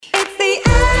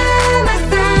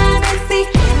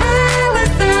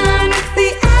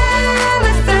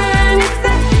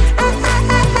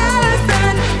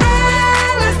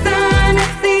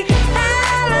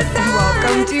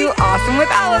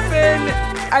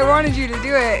I wanted you to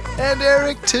do it. And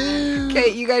Eric, too.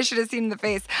 Okay, you guys should have seen the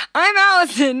face. I'm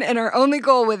Allison, and our only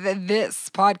goal with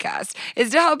this podcast is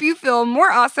to help you feel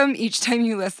more awesome each time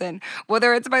you listen.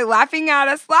 Whether it's by laughing at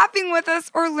us, laughing with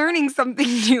us, or learning something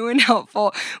new and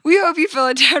helpful, we hope you feel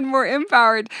a tad more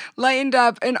empowered, lightened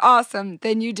up, and awesome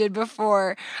than you did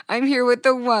before. I'm here with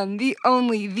the one, the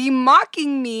only, the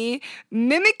mocking me,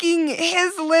 mimicking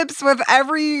his lips with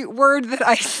every word that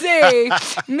I say,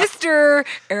 Mr.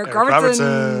 Eric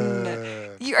Robertson.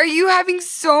 Are you having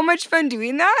so much fun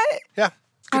doing that? Yeah.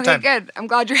 Okay, Time. good. I'm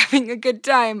glad you're having a good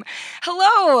time.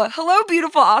 Hello,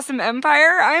 beautiful, awesome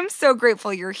empire. I'm so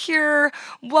grateful you're here.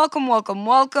 Welcome.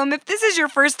 If this is your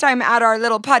first time at our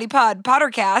little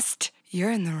Pottercast,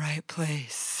 you're in the right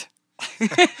place.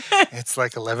 It's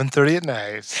like 11:30 at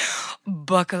night.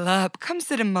 Buckle up. Come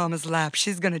sit in Mama's lap.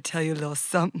 She's going to tell you a little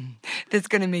something that's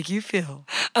going to make you feel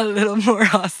a little more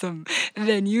awesome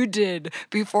than you did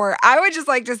before. I would just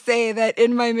like to say that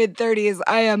in my mid-30s,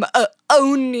 I am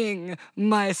owning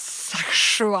my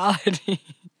sexuality.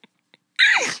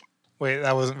 Wait,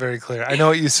 that wasn't very clear. I know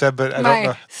what you said, but I don't My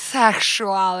know.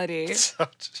 sexuality.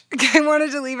 I wanted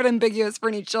to leave it ambiguous for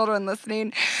any children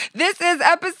listening. This is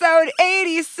episode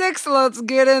 86. Let's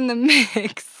get in the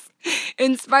mix.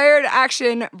 Inspired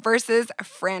action versus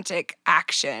frantic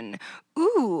action.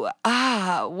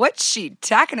 What's she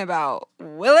talking about?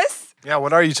 Willis? Yeah,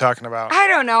 what are you talking about? I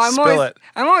don't know. I'm Spill it.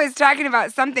 always talking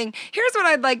about something. Here's what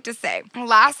I'd like to say.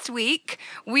 Last week,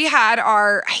 we had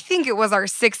I think it was our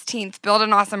 16th Build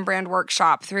an Awesome Brand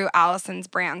workshop through Allison's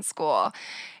Brand School.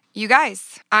 You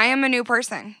guys, I am a new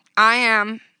person.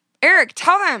 Eric,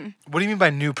 tell them. What do you mean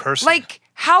by new person? Like,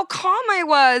 how calm I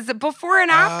was before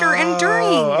and after and during.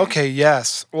 Okay,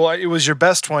 yes. Well, it was your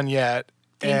best one yet.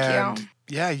 Thank you.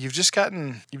 Yeah, you've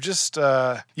gotten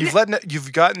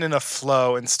in a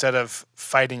flow instead of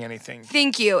fighting anything.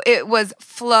 Thank you. It was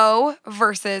flow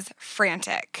versus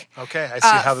frantic. Okay, I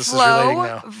see how this is relating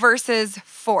now. Flow versus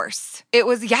force. It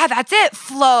was, that's it.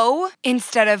 Flow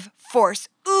instead of force.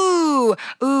 Ooh,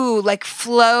 like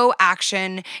flow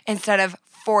action instead of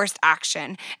forced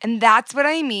action. And that's what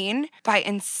I mean by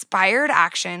inspired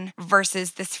action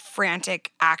versus this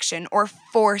frantic action or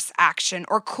force action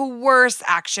or coerce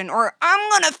action or I'm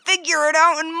gonna figure it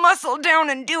out and muscle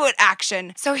down and do it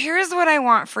action. So here's what I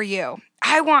want for you.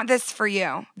 I want this for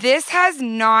you. This has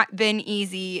not been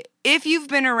easy. If you've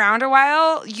been around a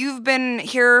while, you've been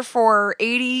here for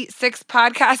 86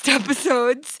 podcast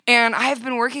episodes, and I've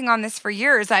been working on this for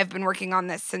years. I've been working on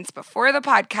this since before the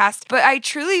podcast, but I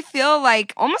truly feel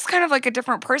like almost kind of like a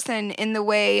different person in the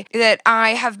way that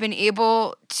I have been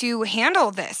able to handle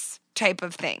this type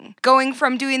of thing. Going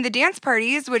from doing the dance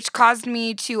parties, which caused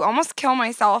me to almost kill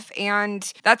myself,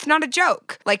 and that's not a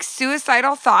joke, like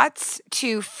suicidal thoughts,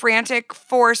 to frantic,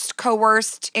 forced,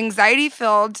 coerced,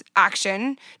 anxiety-filled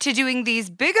action, to doing these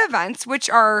big events, which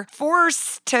are 4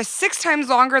 to 6 times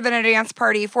longer than a dance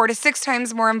party, 4 to 6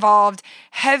 times more involved,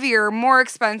 heavier, more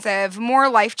expensive, more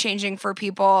life-changing for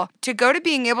people, to go to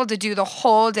being able to do the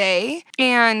whole day.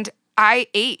 And I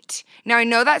ate. Now, I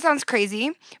know that sounds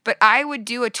crazy, but I would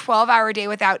do a 12-hour day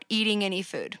without eating any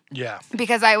food. Yeah.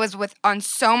 Because I was on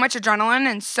so much adrenaline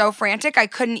and so frantic, I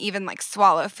couldn't even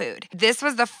swallow food. This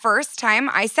was the first time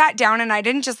I sat down and I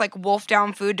didn't just wolf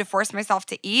down food to force myself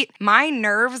to eat. My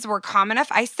nerves were calm enough.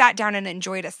 I sat down and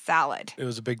enjoyed a salad. It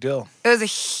was a big deal. It was a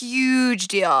huge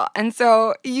deal. And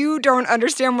so you don't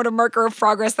understand what a marker of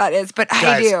progress that is, but Guys,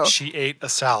 I do. she ate a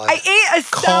salad. I ate a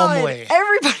salad. Calmly.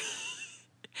 Everybody.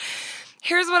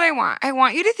 Here's what I want. I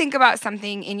want you to think about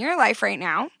something in your life right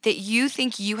now that you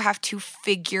think you have to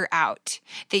figure out,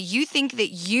 that you think that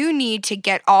you need to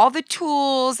get all the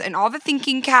tools and all the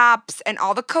thinking caps and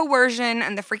all the coercion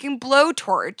and the freaking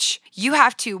blowtorch. You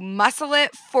have to muscle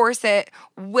it, force it,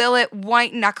 will it,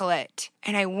 white knuckle it.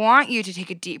 And I want you to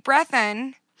take a deep breath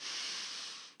in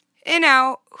and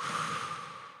out.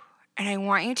 And I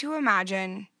want you to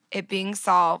imagine it being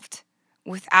solved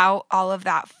without all of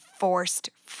that forced,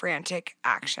 frantic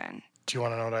action. Do you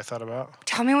want to know what I thought about?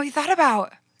 Tell me what you thought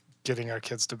about. Getting our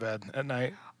kids to bed at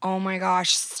night. Oh my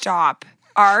gosh, stop.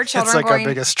 Our children It's like our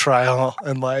biggest trial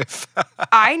in life.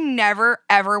 I never,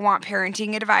 ever want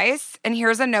parenting advice. And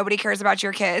here's a nobody cares about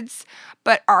your kids.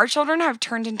 But our children have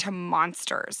turned into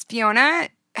monsters. Fiona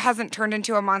hasn't turned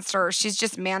into a monster. She's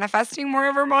just manifesting more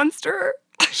of her monster.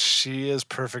 She is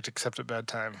perfect except at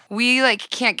bedtime. We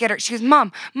can't get her. She goes,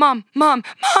 Mom,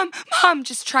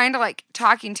 just trying to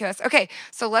talking to us. Okay,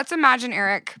 so let's imagine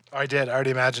Eric. I did. I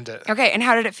already imagined it. Okay, and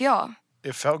how did it feel?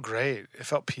 It felt great. It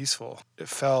felt peaceful. It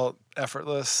felt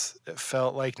effortless. It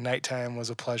felt like nighttime was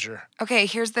a pleasure. Okay,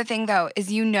 here's the thing though,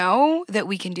 is you know that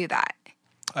we can do that.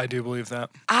 I do believe that.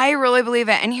 I really believe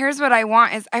it. And here's what I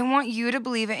want is I want you to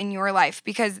believe it in your life,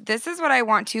 because this is what I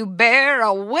want to bear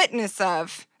a witness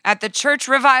of at the church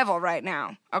revival right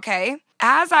now, okay?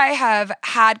 As I have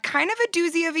had kind of a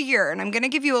doozy of a year, and I'm going to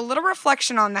give you a little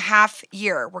reflection on the half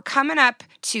year. We're coming up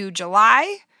to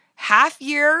July, half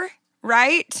year,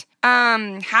 right?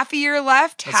 Half a year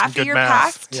left, That's half some a good year math.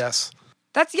 passed. Yes.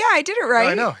 I did it right.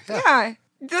 I know, yeah. Yeah,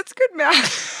 that's good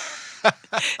math.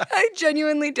 I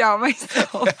genuinely doubt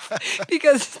myself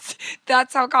because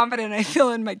that's how confident I feel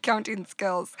in my counting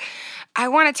skills. I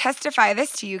want to testify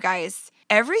this to you guys.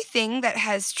 Everything that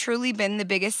has truly been the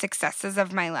biggest successes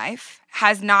of my life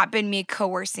has not been me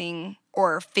coercing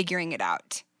or figuring it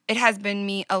out. It has been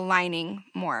me aligning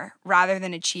more rather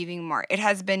than achieving more. It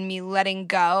has been me letting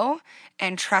go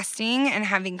and trusting and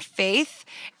having faith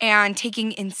and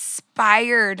taking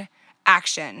inspired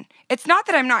action. It's not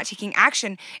that I'm not taking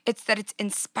action, it's that it's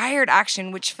inspired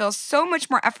action, which feels so much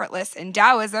more effortless. In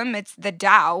Taoism, it's the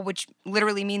Tao, which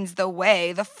literally means the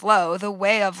way, the flow, the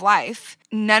way of life.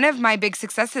 None of my big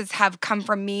successes have come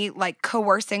from me like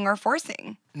coercing or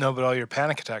forcing. No, but all your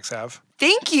panic attacks have.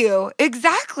 Thank you.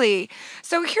 Exactly.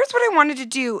 So here's what I wanted to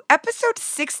do. Episode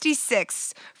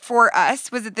 66 for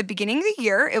us was at the beginning of the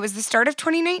year. It was the start of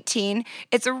 2019.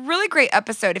 It's a really great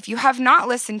episode. If you have not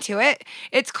listened to it,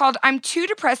 it's called I'm Too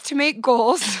Depressed to Make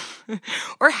Goals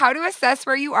or How to Assess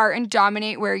Where You Are and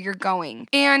Dominate Where You're Going.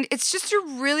 And it's just a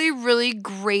really, really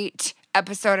great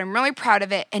episode. I'm really proud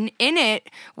of it. And in it,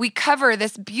 we cover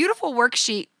this beautiful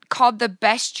worksheet called The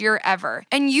Best Year Ever.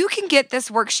 And you can get this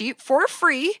worksheet for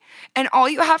free. And all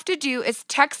you have to do is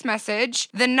text message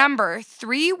the number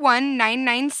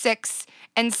 31996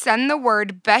 and send the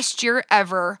word Best Year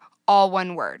Ever, all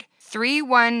one word.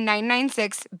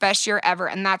 31996, Best Year Ever.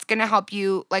 And that's going to help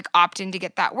you opt in to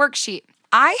get that worksheet.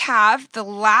 I have the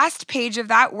last page of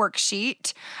that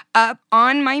worksheet up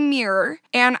on my mirror,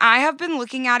 and I have been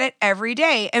looking at it every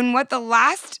day. And what the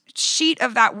last sheet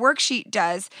of that worksheet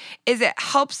does is it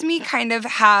helps me kind of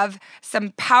have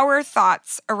some power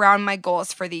thoughts around my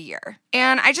goals for the year.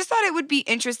 And I just thought it would be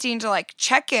interesting to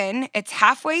check in. It's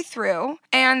halfway through.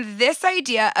 And this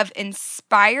idea of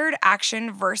inspired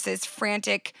action versus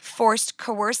frantic, forced,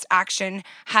 coerced action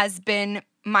has been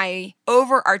my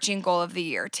overarching goal of the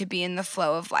year, to be in the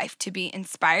flow of life, to be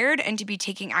inspired and to be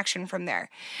taking action from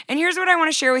there. And here's what I want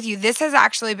to share with you. This has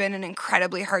actually been an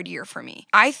incredibly hard year for me.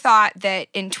 I thought that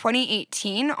in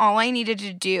 2018, all I needed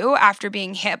to do after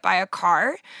being hit by a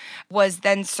car was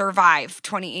then survive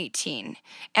 2018.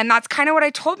 And that's kind of what I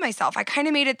told myself. I kind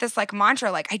of made it this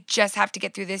mantra, I just have to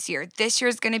get through this year. This year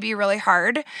is going to be really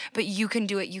hard, but you can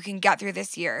do it. You can get through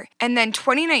this year. And then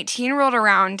 2019 rolled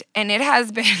around, and it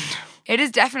has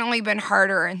definitely been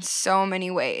harder in so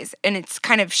many ways. And it's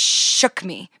kind of shook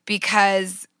me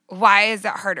because why is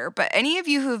it harder? But any of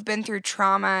you who've been through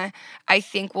trauma, I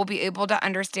think will be able to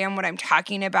understand what I'm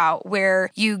talking about, where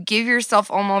you give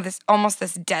yourself almost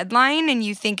this deadline and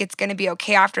you think it's going to be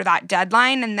okay after that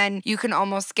deadline. And then you can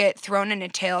almost get thrown in a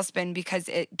tailspin because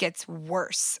it gets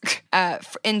worse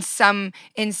in some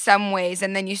ways.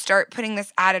 And then you start putting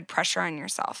this added pressure on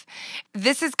yourself.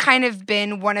 This has kind of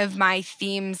been one of my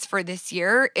themes for this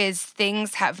year is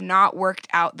things have not worked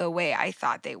out the way I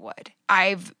thought they would.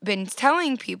 I've been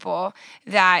telling people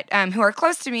that who are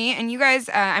close to me, and you guys,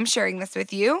 I'm sharing this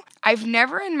with you. I've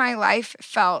never in my life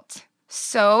felt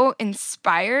so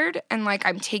inspired and like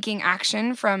I'm taking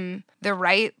action from the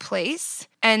right place.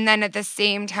 And then at the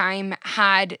same time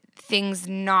had things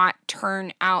not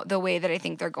turn out the way that I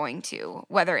think they're going to,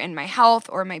 whether in my health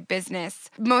or my business.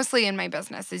 Mostly in my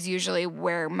business is usually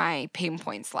where my pain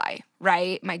points lie,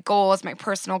 right? My goals, my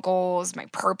personal goals, my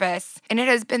purpose. And it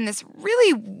has been this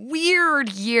really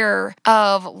weird year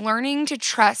of learning to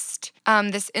trust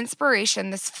this inspiration,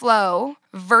 this flow,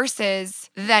 versus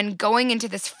then going into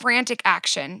this frantic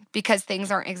action because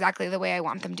things aren't exactly the way I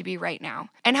want them to be right now.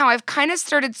 And how I've kind of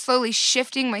started slowly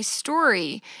shifting my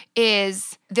story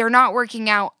is they're not working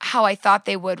out how I thought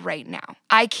they would right now.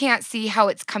 I can't see how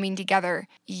it's coming together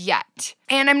yet.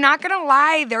 And I'm not going to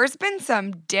lie, there's been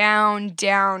some down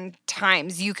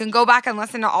times. You can go back and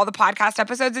listen to all the podcast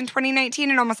episodes in 2019,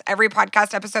 and almost every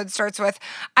podcast episode starts with,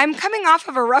 I'm coming off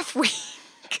of a rough week.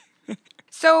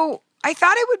 So I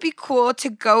thought it would be cool to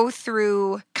go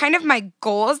through kind of my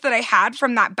goals that I had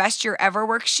from that Best Year Ever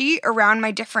worksheet around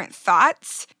my different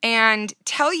thoughts and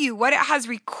tell you what it has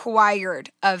required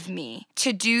of me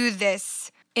to do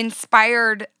this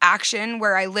inspired action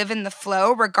where I live in the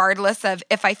flow, regardless of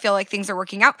if I feel like things are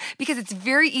working out, because it's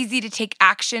very easy to take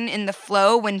action in the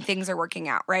flow when things are working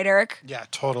out, right, Eric? Yeah,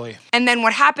 totally. And then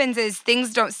what happens is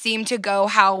things don't seem to go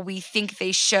how we think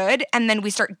they should, and then we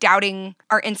start doubting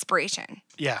our inspiration.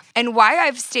 Yeah. And why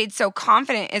I've stayed so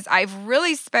confident is I've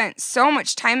really spent so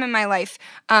much time in my life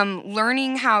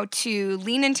learning how to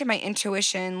lean into my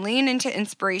intuition, lean into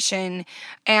inspiration,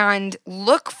 and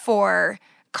look for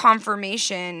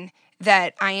confirmation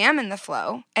that I am in the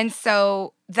flow. And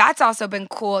so that's also been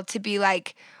cool to be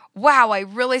like, wow, I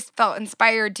really felt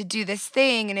inspired to do this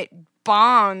thing and it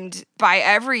bombed by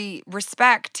every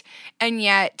respect. And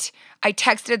yet I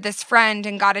texted this friend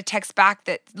and got a text back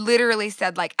that literally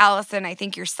said like, Allison, I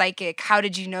think you're psychic. How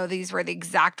did you know these were the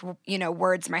exact,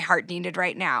 words my heart needed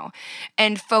right now?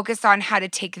 And focus on how to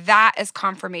take that as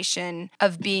confirmation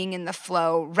of being in the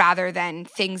flow rather than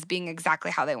things being exactly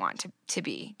how they want to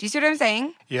be. Do you see what I'm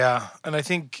saying? Yeah. And I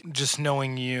think just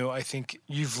knowing you, I think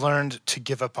you've learned to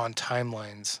give up on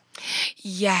timelines.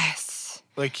 Yes.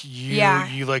 Like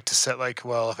you like to set like,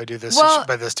 well, if I do this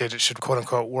by this date, it should quote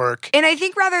unquote work. And I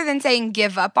think rather than saying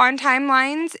give up on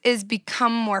timelines is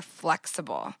become more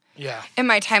flexible. Yeah. In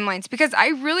my timelines, because I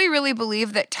really, really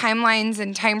believe that timelines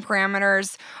and time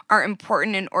parameters are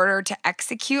important in order to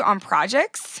execute on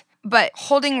projects. But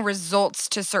holding results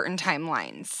to certain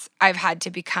timelines, I've had to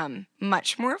become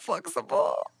much more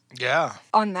flexible. Yeah.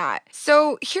 On that.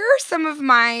 So here are some of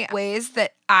my ways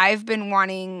that I've been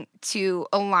wanting to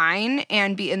align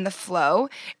and be in the flow.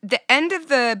 The end of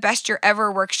the Best Year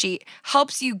Ever worksheet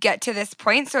helps you get to this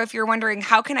point. So if you're wondering,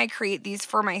 how can I create these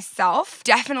for myself?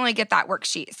 Definitely get that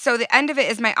worksheet. So the end of it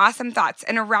is my awesome thoughts.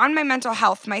 And around my mental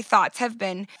health, my thoughts have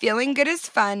been feeling good is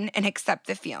fun and accept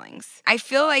the feelings. I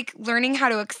feel like learning how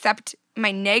to accept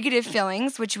my negative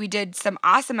feelings, which we did some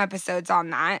awesome episodes on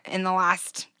that in the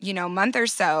last, month or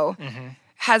so,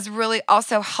 has really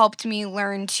also helped me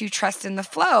learn to trust in the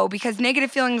flow because negative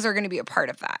feelings are going to be a part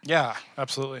of that. Yeah,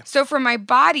 absolutely. So for my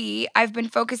body, I've been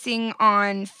focusing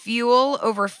on fuel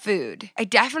over food. I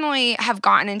definitely have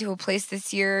gotten into a place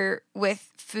this year with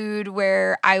food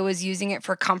where I was using it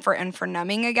for comfort and for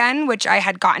numbing again, which I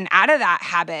had gotten out of that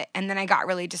habit. And then I got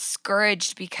really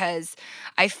discouraged because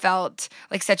I felt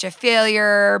like such a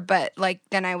failure, but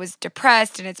then I was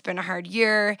depressed and it's been a hard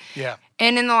year. Yeah.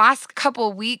 And in the last couple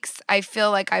of weeks, I feel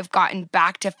like I've gotten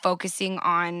back to focusing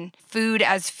on food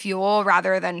as fuel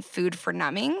rather than food for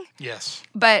numbing. Yes.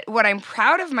 But what I'm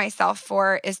proud of myself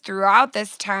for is throughout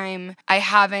this time, I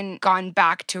haven't gone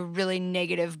back to really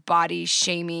negative body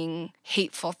shaming,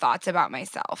 hateful thoughts about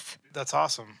myself. That's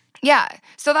awesome. Yeah.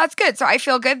 So that's good. So I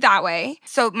feel good that way.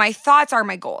 So my thoughts are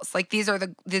my goals. These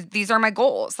are my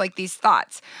goals, these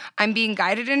thoughts. I'm being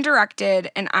guided and directed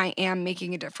and I am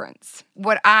making a difference.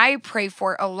 What I pray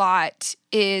for a lot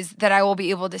is that I will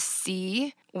be able to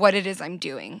see what it is I'm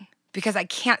doing because I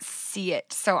can't see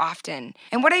it so often.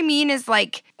 And what I mean is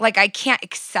like I can't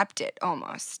accept it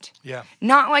almost. Yeah.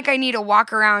 Not like I need to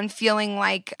walk around feeling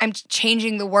like I'm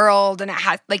changing the world and it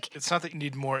has It's not that you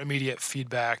need more immediate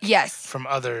feedback yes. from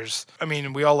others. I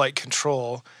mean, we all like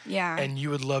control. Yeah. And you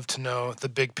would love to know the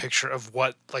big picture of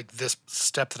what this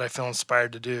step that I feel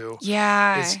inspired to do.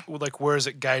 Yeah. Is where is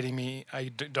it guiding me? I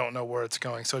don't know where it's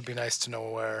going. So it'd be nice to know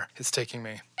where it's taking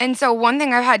me. And so one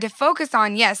thing I've had to focus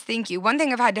on, yes, thank you. One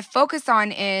thing I've had to focus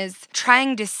on is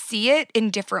trying to see it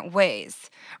in different ways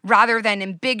rather than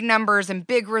in big numbers and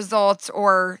big results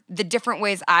or the different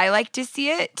ways I like to see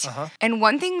it. Uh-huh. And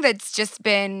one thing that's just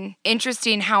been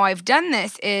interesting how I've done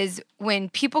this is when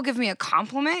people give me a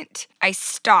compliment, I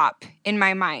stop in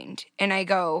my mind and I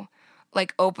go,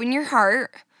 open your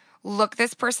heart, look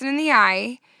this person in the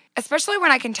eye, especially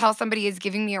when I can tell somebody is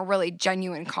giving me a really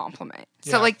genuine compliment.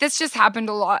 Yeah. So this just happened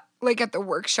a lot, at the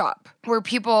workshop where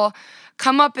people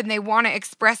come up and they want to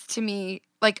express to me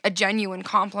a genuine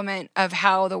compliment of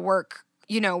how the work,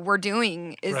 we're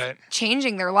doing is right.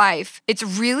 changing their life. It's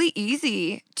really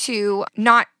easy to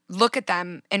not look at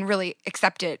them and really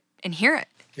accept it and hear it.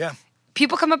 Yeah.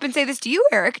 People come up and say this to you,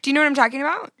 Eric. Do you know what I'm talking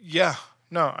about? Yeah.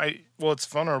 No, it's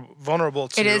vulnerable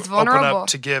to it is vulnerable. Open up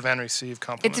to give and receive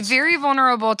compliments. It's very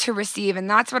vulnerable to receive, and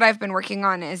that's what I've been working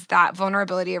on is that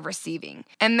vulnerability of receiving.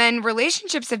 And then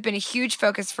relationships have been a huge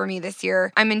focus for me this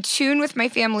year. I'm in tune with my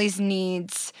family's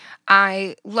needs.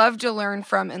 I love to learn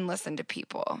from and listen to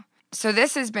people. So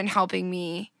this has been helping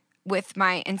me with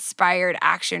my inspired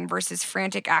action versus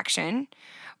frantic action,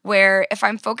 where if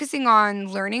I'm focusing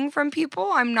on learning from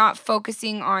people, I'm not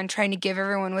focusing on trying to give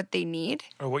everyone what they need.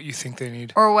 Or what you think they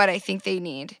need. Or what I think they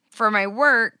need. For my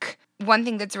work, one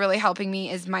thing that's really helping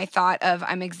me is my thought of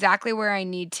I'm exactly where I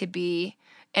need to be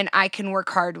and I can work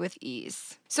hard with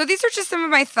ease. So these are just some of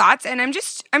my thoughts, and I'm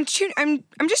just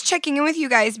checking in with you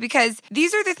guys because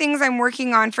these are the things I'm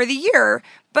working on for the year.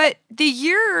 But the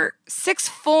year, 6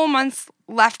 full months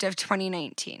left of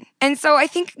 2019. And so I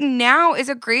think now is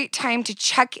a great time to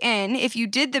check in. If you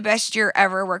did the best year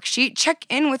ever worksheet, check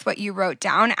in with what you wrote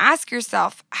down. Ask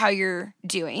yourself how you're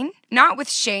doing, not with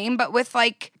shame, but with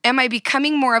like, am I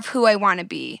becoming more of who I want to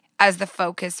be as the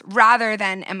focus rather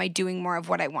than am I doing more of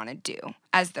what I want to do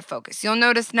as the focus? You'll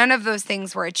notice none of those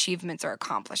things were achievements or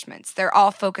accomplishments. They're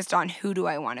all focused on who do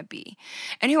I want to be.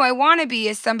 And who I want to be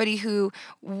is somebody who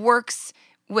works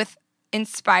with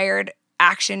inspired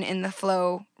action in the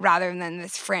flow rather than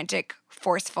this frantic,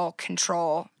 forceful,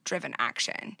 control-driven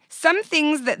action. Some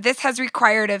things that this has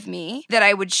required of me that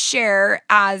I would share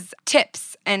as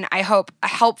tips and I hope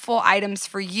helpful items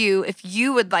for you if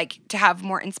you would like to have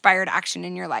more inspired action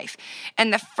in your life.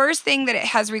 And the first thing that it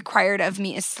has required of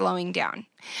me is slowing down.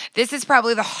 This is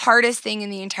probably the hardest thing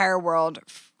in the entire world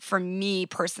for me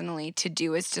personally to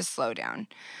do is to slow down.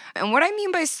 And what I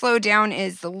mean by slow down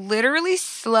is literally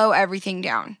slow everything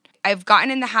down. I've gotten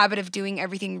in the habit of doing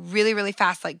everything really, really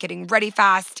fast, like getting ready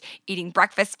fast, eating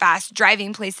breakfast fast,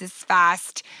 driving places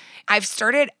fast. I've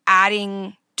started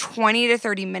adding 20 to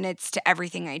 30 minutes to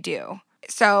everything I do.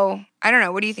 So I don't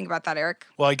know. What do you think about that, Eric?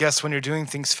 Well, I guess when you're doing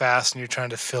things fast and you're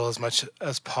trying to fill as much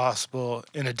as possible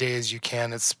in a day as you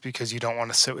can, it's because you don't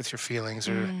want to sit with your feelings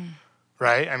or,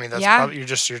 right? I mean, that's probably, you're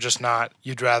just not,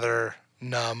 you'd rather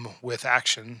numb with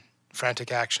action,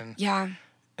 frantic action. Yeah.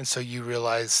 And so you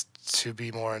realize to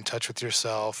be more in touch with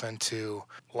yourself and to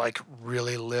like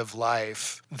really live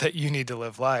life, that you need to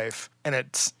live life. And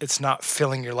it's not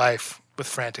filling your life with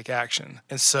frantic action.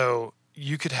 And so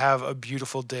you could have a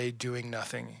beautiful day doing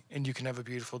nothing, and you can have a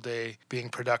beautiful day being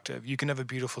productive. You can have a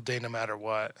beautiful day no matter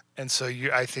what. And so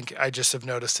I think I just have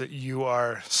noticed that you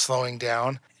are slowing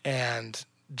down and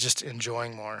just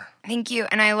enjoying more. Thank you.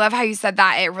 And I love how you said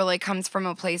that. It really comes from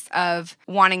a place of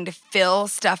wanting to fill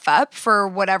stuff up for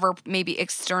whatever maybe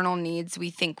external needs we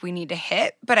think we need to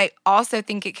hit. But I also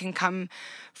think it can come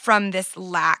from this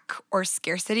lack or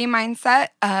scarcity mindset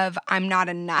of I'm not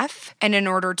enough. And in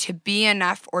order to be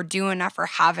enough or do enough or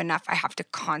have enough, I have to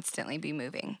constantly be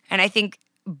moving. And I think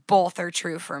both are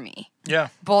true for me. Yeah.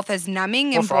 Both as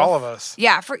numbing and for all of us.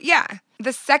 Yeah.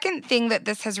 The second thing that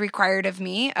this has required of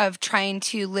me of trying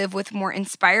to live with more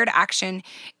inspired action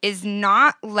is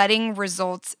not letting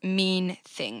results mean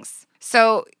things.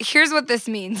 So here's what this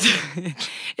means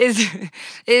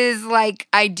is like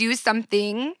I do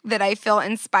something that I feel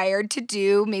inspired to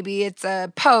do. Maybe it's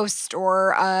a post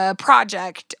or a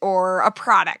project or a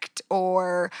product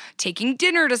or taking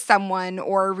dinner to someone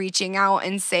or reaching out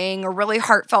and saying a really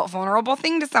heartfelt, vulnerable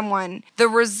thing to someone. The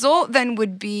result then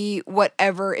would be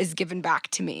whatever is given back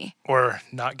to me. Or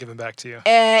not given back to you.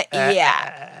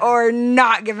 Yeah. Or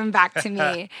not given back to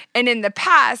me. And in the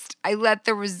past, I let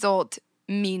the result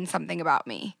mean something about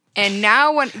me. And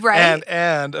now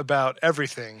and about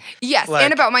everything. Yes, like,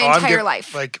 and about my entire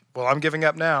life. Like, well, I'm giving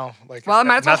up now. Like, well, I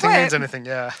might as well nothing means anything,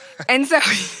 yeah. And so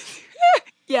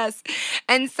yes.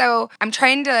 And so I'm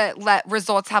trying to let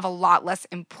results have a lot less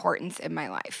importance in my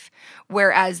life.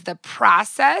 Whereas the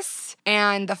process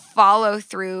and the follow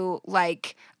through,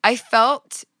 like I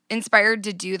felt inspired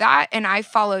to do that and I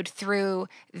followed through,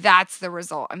 that's the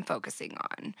result I'm focusing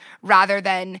on. Rather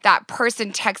than that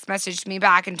person text messaged me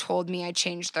back and told me I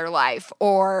changed their life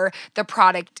or the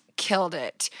product killed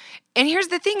it. And here's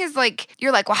the thing is like,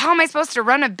 you're like, well, how am I supposed to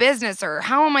run a business or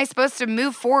how am I supposed to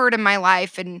move forward in my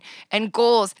life and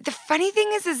goals? The funny thing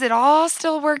is it all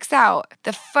still works out.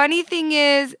 The funny thing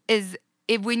is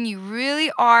when you really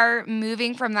are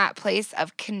moving from that place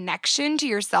of connection to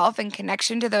yourself and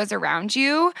connection to those around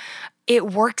you, it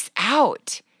works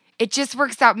out. It just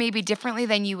works out maybe differently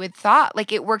than you would thought.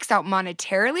 Like it works out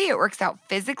monetarily, it works out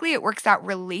physically, it works out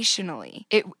relationally.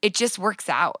 It just works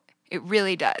out. It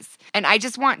really does. And I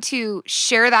just want to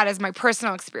share that as my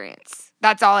personal experience.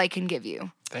 That's all I can give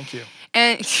you. Thank you.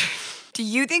 And do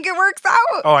you think it works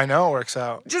out? Oh, I know it works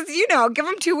out. Just, give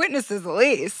them 2 witnesses at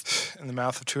least. In the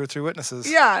mouth of 2 or 3 witnesses.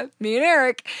 Yeah, me and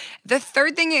Eric. The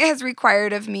third thing it has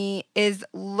required of me is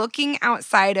looking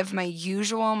outside of my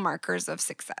usual markers of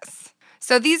success.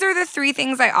 So these are the 3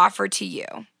 things I offer to you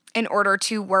in order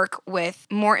to work with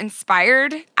more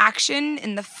inspired action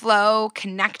in the flow,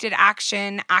 connected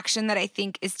action that I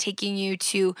think is taking you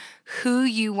to who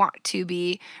you want to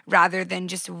be rather than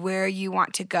just where you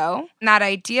want to go. And that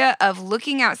idea of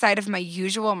looking outside of my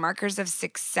usual markers of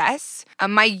success,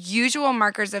 my usual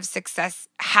markers of success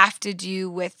have to do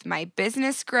with my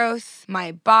business growth,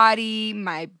 my body,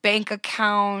 my bank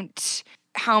account,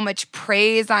 how much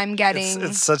praise I'm getting.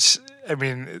 It's such I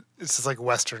mean, it's just like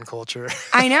Western culture.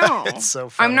 I know. It's so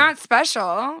funny. I'm not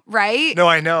special, right? No,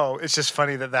 I know. It's just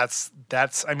funny that's.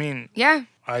 I mean, Yeah.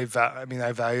 I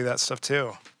value that stuff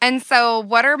too. And so,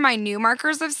 what are my new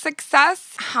markers of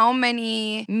success? How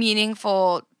many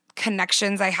meaningful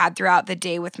connections I had throughout the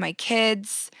day with my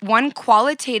kids. One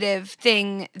qualitative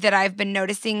thing that I've been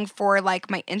noticing for like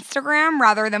my Instagram,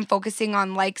 rather than focusing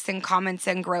on likes and comments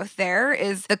and growth there,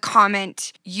 is the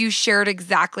comment, "You shared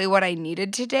exactly what I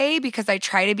needed today," because I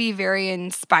try to be very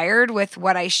inspired with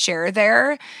what I share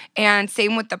there. And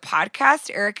same with the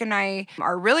podcast. Eric and I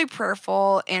are really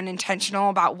prayerful and intentional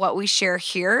about what we share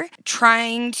here,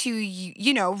 trying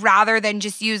to, rather than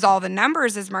just use all the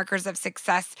numbers as markers of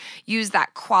success, use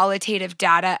that qualitative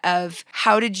data of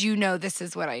how did you know this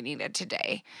is what I needed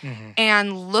today? Mm-hmm.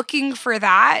 And looking for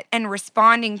that and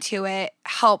responding to it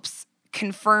helps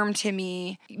confirm to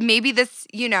me, maybe this,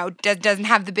 doesn't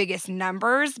have the biggest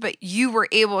numbers, but you were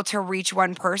able to reach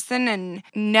one person, and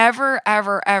never,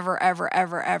 ever, ever, ever,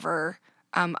 ever, ever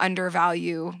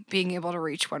undervalue being able to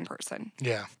reach one person.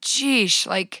 Yeah. Sheesh,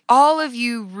 like all of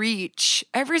you reach,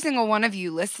 every single one of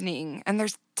you listening, and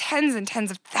there's tens and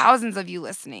tens of thousands of you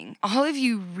listening, all of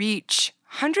you reach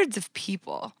hundreds of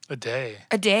people. A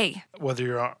day. Whether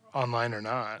you're online or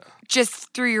not.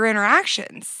 Just through your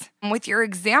interactions, with your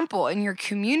example in your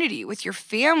community, with your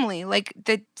family, like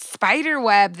the spider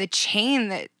web, the chain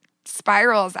that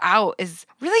spirals out is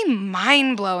really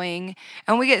mind-blowing.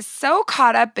 And we get so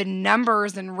caught up in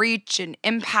numbers and reach and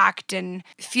impact and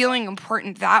feeling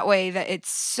important that way that it's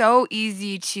so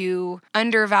easy to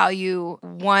undervalue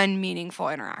one meaningful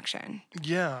interaction.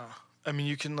 Yeah. I mean,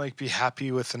 you can be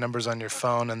happy with the numbers on your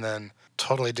phone and then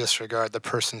totally disregard the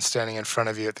person standing in front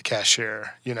of you at the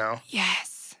cashier,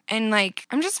 Yes. And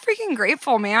I'm just freaking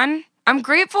grateful, man. I'm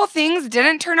grateful things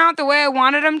didn't turn out the way I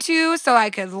wanted them to, so I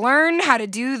could learn how to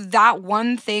do that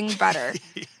one thing better.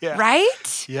 Yeah.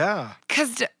 Right? Yeah.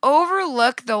 Because to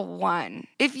overlook the one,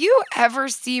 if you ever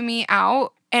see me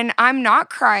out and I'm not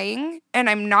crying and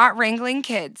I'm not wrangling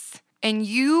kids, and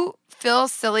you feel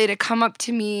silly to come up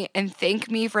to me and thank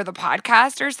me for the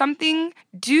podcast or something,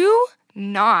 do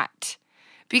not.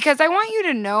 Because I want you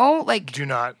to know, do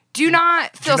not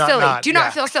feel silly. Do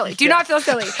not feel silly. Do not feel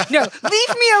silly. No, leave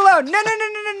me alone.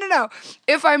 No.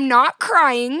 If I'm not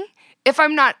crying, if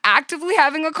I'm not actively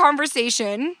having a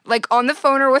conversation, on the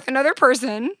phone or with another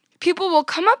person, people will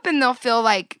come up and they'll feel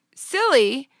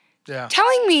silly,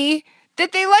 telling me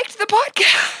that they liked the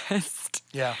podcast.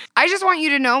 Yeah. I just want you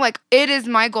to know, it is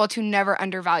my goal to never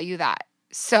undervalue that.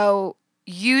 So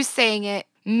you saying it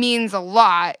means a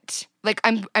lot.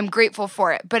 I'm grateful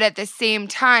for it. But at the same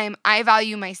time, I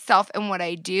value myself and what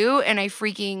I do, and I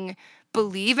freaking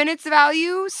believe in its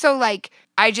value. So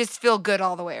I just feel good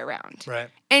all the way around. Right.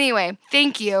 Anyway,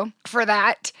 thank you for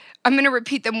that. I'm going to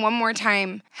repeat them one more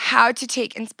time. How to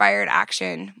take inspired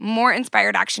action, more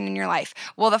inspired action in your life.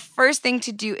 Well, the first thing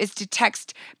to do is to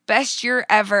text best year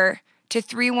ever to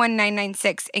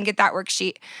 31996 and get that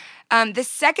worksheet. The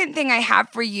second thing I have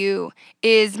for you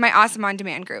is my Awesome On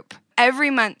Demand group. Every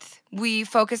month, we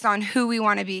focus on who we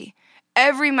want to be.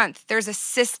 Every month, there's a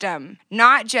system,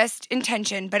 not just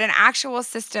intention, but an actual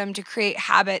system to create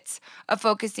habits of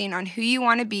focusing on who you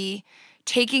want to be,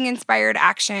 taking inspired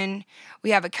action. We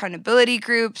have accountability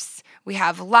groups. We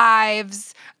have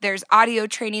lives. There's audio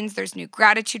trainings. There's new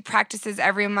gratitude practices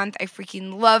every month. I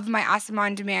freaking love my Awesome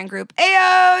On Demand group.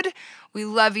 Aod! We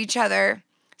love each other.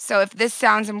 So if this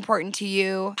sounds important to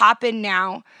you, hop in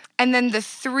now. And then the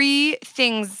 3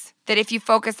 things that if you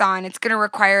focus on, it's going to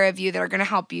require of you that are going to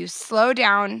help you slow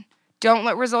down, don't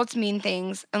let results mean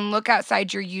things, and look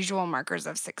outside your usual markers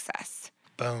of success.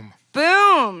 Boom.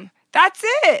 Boom. That's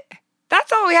it.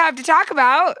 That's all we have to talk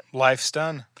about. Life's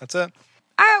done. That's it.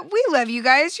 We love you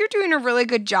guys. You're doing a really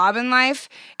good job in life.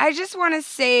 I just want to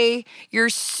say you're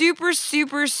super,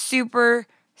 super, super,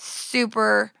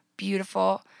 super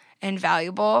beautiful and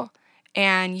valuable,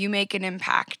 and you make an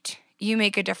impact. You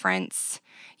make a difference.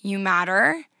 You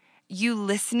matter. You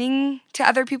listening to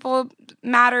other people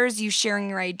matters. You sharing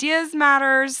your ideas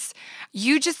matters.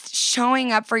 You just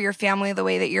showing up for your family the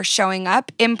way that you're showing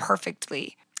up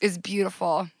imperfectly is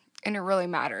beautiful, and it really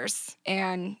matters.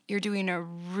 And you're doing a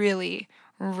really,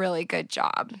 really good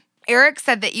job. Eric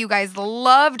said that you guys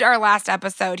loved our last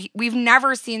episode. We've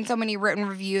never seen so many written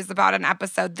reviews about an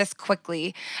episode this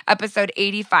quickly. Episode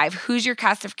 85, Who's Your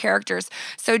Cast of Characters?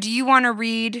 So do you want to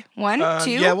read one,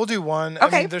 two? Yeah, we'll do one.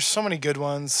 Okay. I mean, there's so many good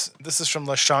ones. This is from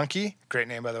Lashanki. Great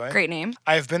name, by the way. Great name.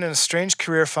 I have been in a strange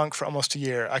career funk for almost a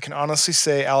year. I can honestly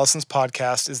say Allison's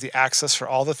podcast is the access for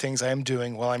all the things I am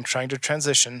doing while I'm trying to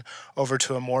transition over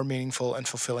to a more meaningful and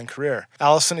fulfilling career.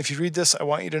 Allison, if you read this, I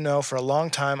want you to know for a long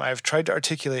time I have tried to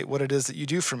articulate what it is that you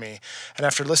do for me. And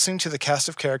after listening to the Cast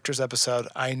of Characters episode,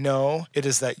 I know it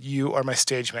is that you are my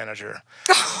stage manager.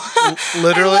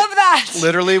 Literally, I love that.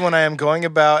 Literally, when I am going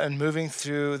about and moving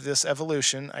through this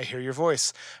evolution, I hear your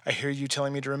voice. I hear you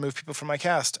telling me to remove people from my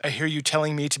cast. I hear you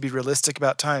telling me to be realistic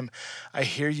about time. I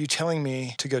hear you telling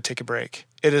me to go take a break.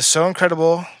 It is so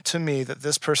incredible to me that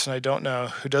this person I don't know,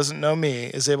 who doesn't know me,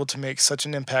 is able to make such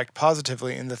an impact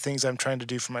positively in the things I'm trying to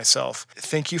do for myself.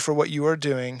 Thank you for what you are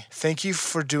doing. Thank you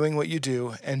for doing what you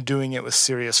do and doing it with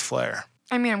serious flair.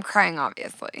 I mean, I'm crying,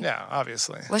 obviously. Yeah,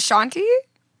 obviously. Lashanti?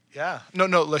 Yeah. No,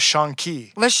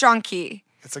 Lashanki. Lashanki.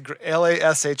 It's a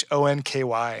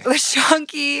Lashonky.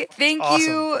 Lashanki, thank Awesome.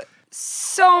 you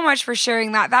so much for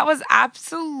sharing that. That was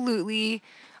absolutely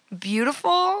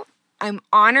beautiful. I'm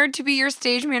honored to be your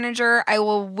stage manager. I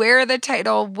will wear the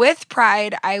title with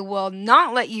pride. I will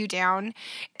not let you down.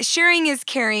 Sharing is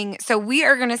caring. So we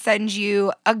are going to send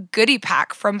you a goodie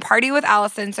pack from Party with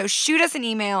Allison. So shoot us an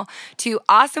email to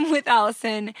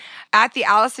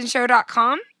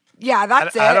awesomewithallison@theallisonshow.com. Yeah,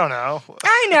 that's it. I don't know.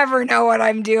 I never know what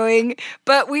I'm doing,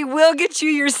 but we will get you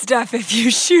your stuff if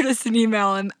you shoot us an email.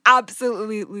 I'm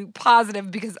absolutely positive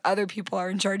because other people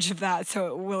are in charge of that, so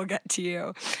it will get to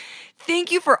you.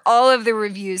 Thank you for all of the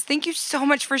reviews. Thank you so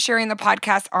much for sharing the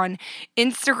podcast on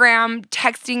Instagram,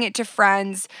 texting it to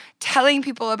friends, telling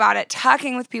people about it,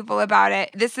 talking with people about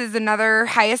it. This is another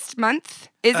highest month,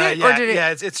 is it?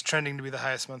 Yeah, it's trending to be the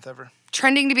highest month ever.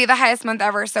 Trending to be the highest month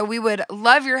ever. So we would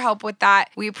love your help with that.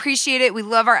 We appreciate it. We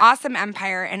love our awesome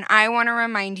empire. And I want to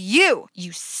remind you,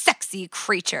 you sexy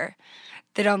creature,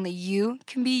 that only you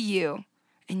can be you.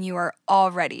 And you are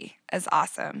already as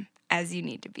awesome as you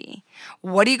need to be.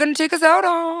 What are you going to take us out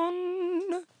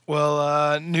on?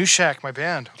 Well, New Shack, my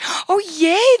band. Oh,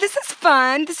 yay. This is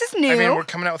fun. This is new. I mean, we're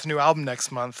coming out with a new album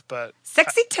next month, but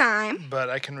Sexy time. but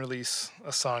I can release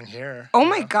a song here. Oh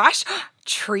my gosh.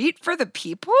 Treat for the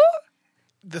people?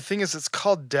 The thing is, it's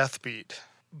called Death Beat,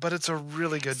 but it's a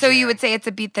really good So jam. you would say it's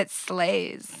a beat that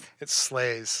slays. It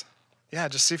slays. Yeah,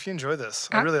 just see if you enjoy this.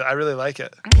 I really like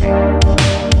it.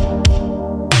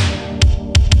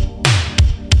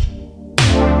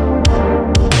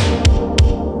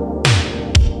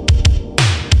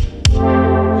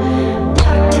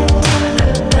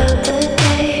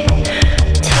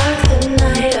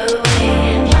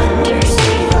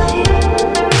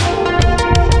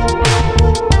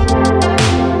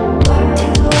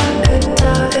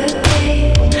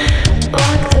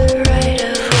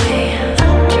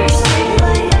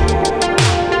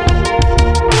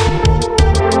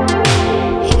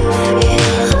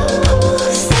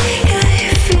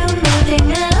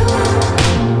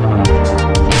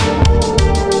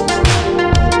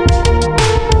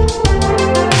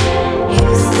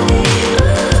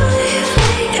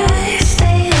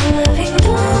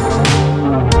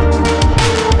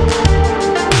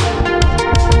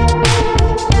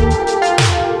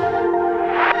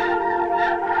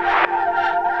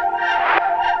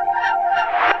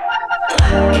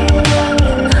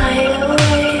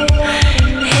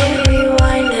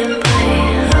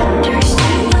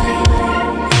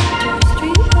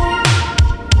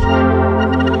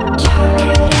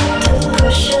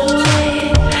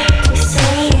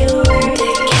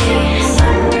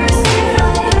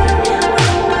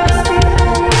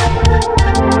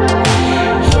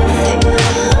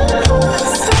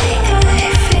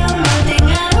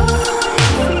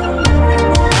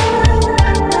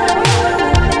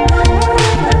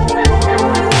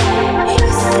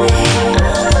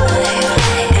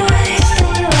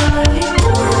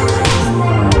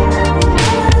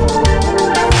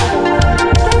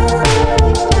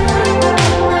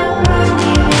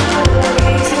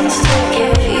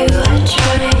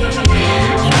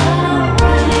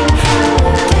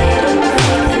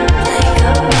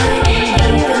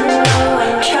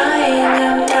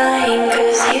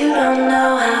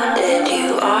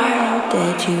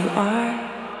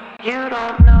 You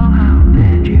don't